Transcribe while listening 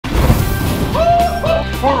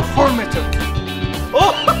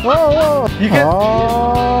Oh, You can.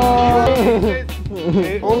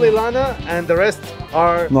 Only Lana and the rest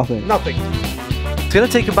are Nothing. It's gonna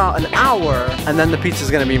take about an hour and then the pizza's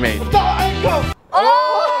gonna be made.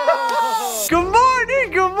 Oh! Good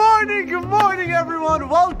morning, good morning, good morning everyone.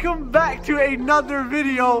 Welcome back to another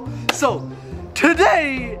video. So,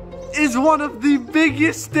 today is one of the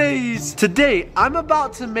biggest days. Today, I'm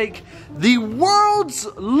about to make the world's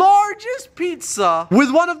largest pizza with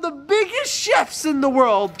one of the biggest chefs in the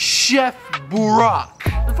world, Chef Burak.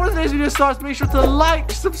 Before today's video starts, make sure to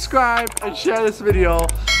like, subscribe, and share this video.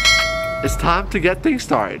 It's time to get things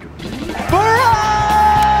started. Burak!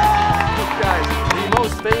 Guys, the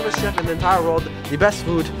most famous chef in the entire world, the best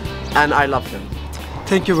food, and I love him.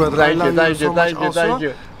 Thank you, brother. Thank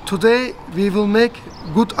you. Today we will make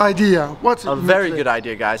good idea. What's a very good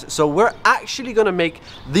idea, guys. So we're actually gonna make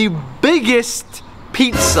the biggest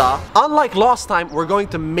pizza. Unlike last time, we're going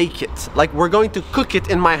to make it. Like, we're going to cook it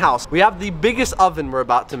in my house. We have the biggest oven we're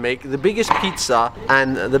about to make, the biggest pizza,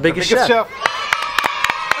 and the biggest chef.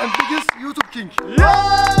 And biggest YouTube king.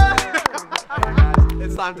 Yeah!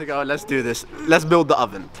 It's time to go. Let's do this. Let's build the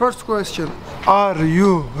oven. First question, are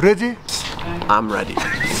you ready? I'm ready.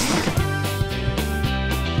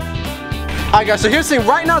 Alright guys, so here's the thing.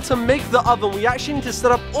 Right now, to make the oven, we actually need to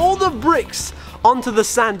set up all the bricks onto the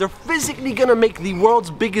sand. They're physically gonna make the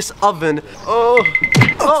world's biggest oven. Oh.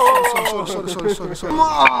 Sorry.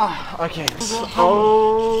 Okay.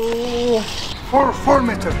 Oh. 4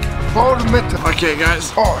 meter. 4 meter. Okay,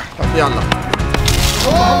 guys. Oh. Yalla.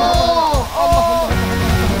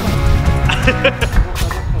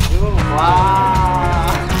 Wow.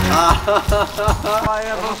 If I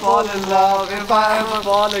ever fall in love, if I ever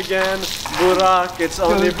fall again, Burak, it's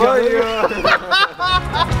only for you.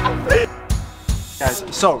 Guys,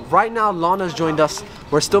 so right now Lana's joined us.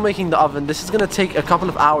 We're still making the oven. This is gonna take a couple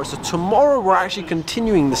of hours. So tomorrow we're actually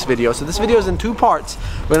continuing this video. So this video is in 2 parts.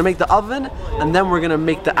 We're gonna make the oven and then we're gonna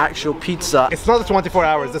make the actual pizza. It's not a 24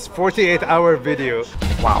 hours, it's 48-hour video.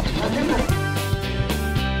 Wow.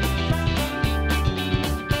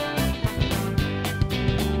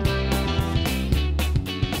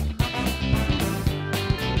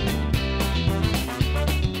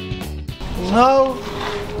 Now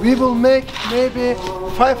we will make maybe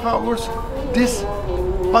 5 hours this,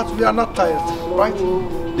 but we are not tired, right?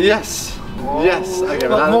 Yes. Yes. Okay,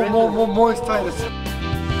 but more tired.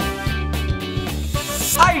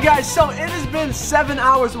 Alright guys, so it has been 7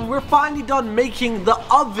 hours and we're finally done making the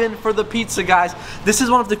oven for the pizza, guys. This is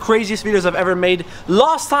one of the craziest videos I've ever made.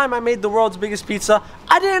 Last time I made the world's biggest pizza,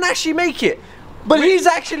 I didn't actually make it. But he's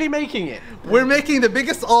actually making it. We're making the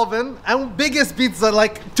biggest oven and biggest pizza,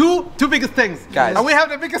 like two biggest things. Guys. And we have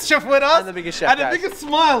the biggest chef with us. And the biggest chef, and guys. the biggest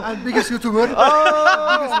smile. And biggest YouTuber.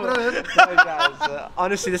 Oh! Guys,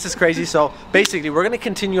 honestly, this is crazy. So basically, we're going to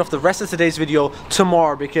continue off the rest of today's video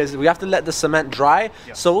tomorrow because we have to let the cement dry.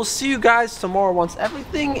 Yeah. So we'll see you guys tomorrow once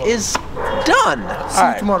everything is done. See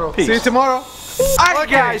you tomorrow. Peace. See you tomorrow. Alright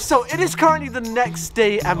guys, so it is currently the next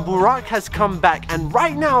day and Burak has come back and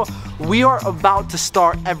right now we are about to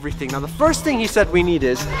start everything. Now the first thing he said we need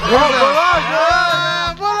is Burak!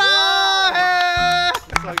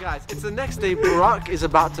 So guys, it's the next day. Burak is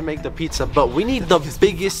about to make the pizza, but we need the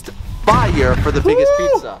biggest fire for the biggest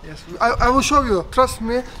pizza. Yes, I will show you. Trust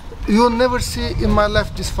me, you'll never see in my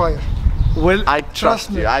life this fire. Well, I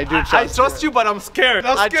trust you. I do trust you. I trust you, but I'm scared.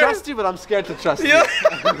 I trust you, but I'm scared to trust you.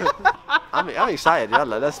 I'm excited.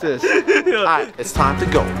 Yalla, let's do this. Alright, it's time to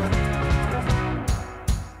go.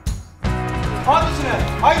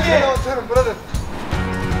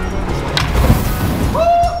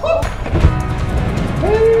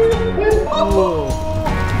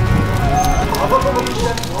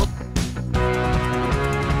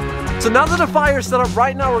 So now that the fire is set up,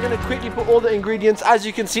 right now we're gonna quickly put all the ingredients, as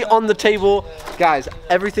you can see, on the table. Guys,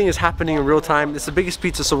 everything is happening in real time. It's the biggest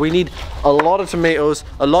pizza, so we need a lot of tomatoes,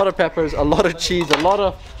 a lot of peppers, a lot of cheese, a lot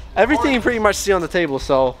of everything you pretty much see on the table.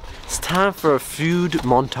 So it's time for a food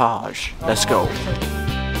montage. Let's go.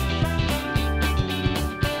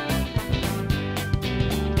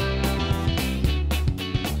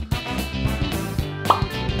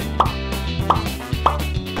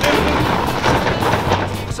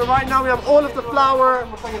 So right now we have all of the flour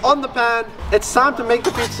on the pan. It's time to make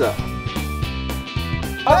the pizza.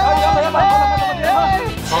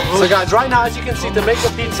 So guys, right now as you can see, to make the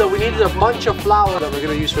pizza we needed a bunch of flour that we're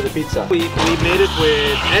gonna use for the pizza. We made it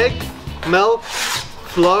with egg, milk,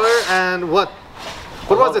 flour, and what?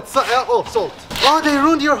 What was it? Salt. Oh, they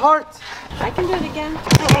ruined your heart. I can do it again.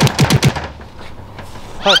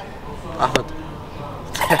 Ahmed.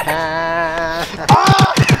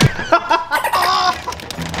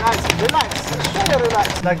 Guys, relax. Stay relaxed.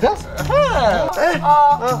 relax. Like this?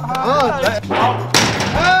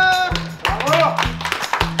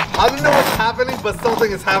 I don't know what's happening, but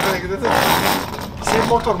something is happening. This is Say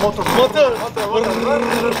motor. motor.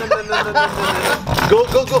 Go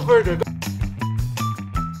further.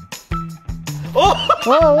 Oh!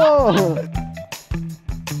 Whoa.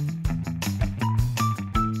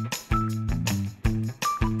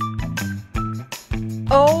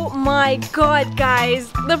 Oh my god,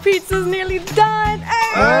 guys, the pizza's nearly done.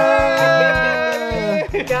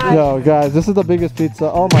 Guys. Yo, guys, this is the biggest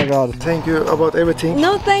pizza. Oh my god. Thank you about everything.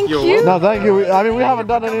 No, thank you. No, thank you. I mean, we haven't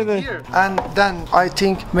done anything. And then I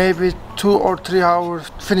think maybe 2 or 3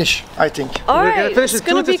 hours finish. I think. All We're right, gonna finish it's in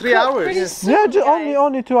gonna 2 to be 3 hours. pretty Yes. soon, Yeah, guys.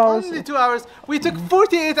 only 2 hours. Only 2 hours. We took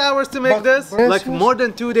 48 hours to make But- this. yes, Like yes. more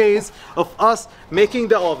than 2 days of us making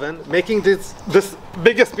the oven, making this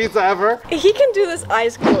biggest pizza ever. He can do this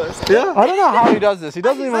eyes closed. Yeah. I don't know how he does this. He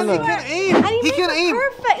doesn't even And he know. can aim. And He makes can it aim.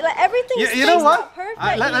 perfect. Like everything. You know what? Perfect.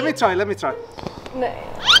 Let me try. Let me try. No.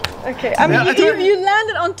 Okay. I mean, Yeah, you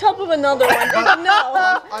landed on top of another one. But no.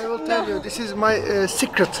 I will tell you, this is my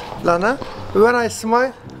secret, Lana. When I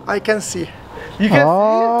smile, I can see. You can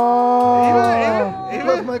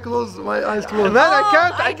Even my eyes closed. Man, I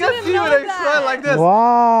I can't didn't see know when I that. smile like this.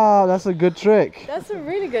 Wow, that's a good trick. That's a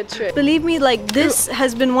really good trick. Believe me, like this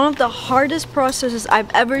has been one of the hardest processes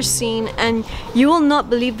I've ever seen, and you will not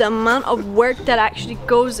believe the amount of work that actually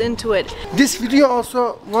goes into it. This video also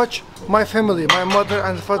watch my family, my mother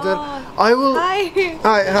and father. I will.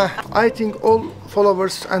 I think all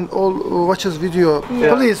followers and all watches video.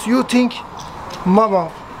 Please, you think, Mama.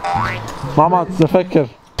 ماما تفكر.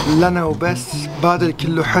 لنا وبس بعد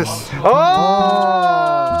الكل حس.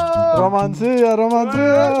 رومانسية.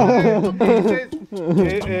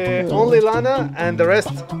 Only Lana and the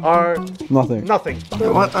rest are Nothing. nothing.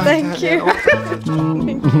 What Thank you.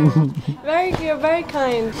 Thank you. Very good, very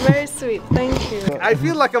kind, very sweet. Thank you. I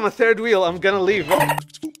feel like I'm a third wheel. I'm gonna leave.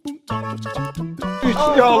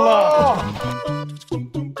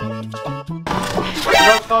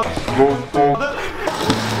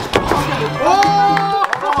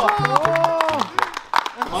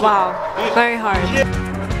 Wow, very hard.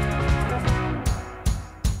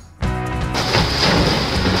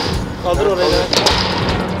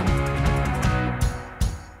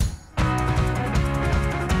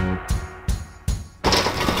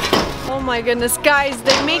 Oh my goodness, guys,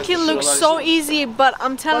 they make it look so easy, but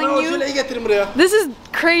I'm telling you, this is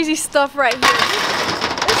crazy stuff right here.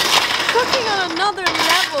 It's cooking on another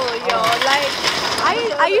level, yo. Like,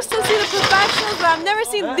 I used to see the professionals, but I've never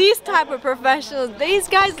seen these type of professionals. These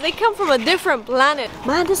guys, they come from a different planet.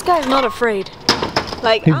 Man, this guy's not afraid.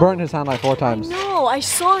 Like, He burned his hand like 4 times. No, I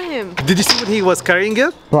saw him. Did you see when he was carrying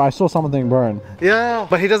it? Bro, I saw something burn. Yeah,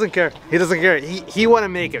 but he doesn't care. He doesn't care. He want to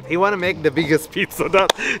make it. He want to make the biggest pizza.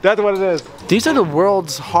 That's what it is. These are the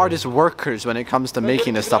world's hardest workers when it comes to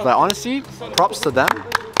making this stuff. Like, honestly, props to them.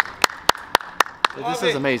 This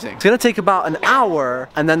is amazing. It's gonna take about an hour,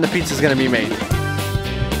 and then the pizza's gonna be made.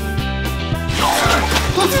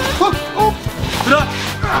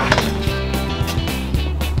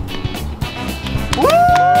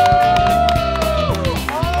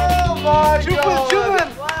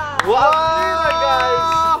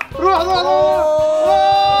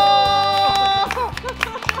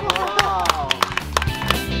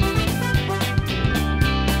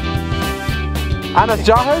 أنس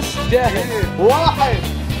جاهز؟ واحد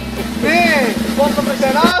اثنين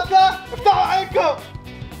ثلاثة افتحوا عينكم.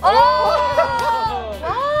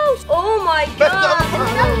 Oh my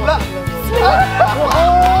god.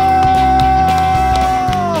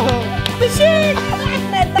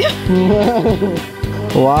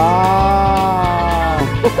 واو.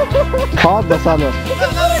 هذا سهل.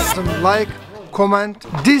 Like, comment.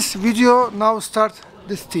 This video now start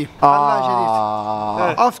this team. Allah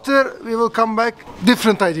Sharif. After we will come back,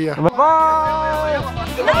 different idea. Bye.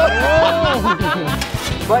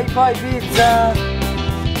 Bye bye pizza.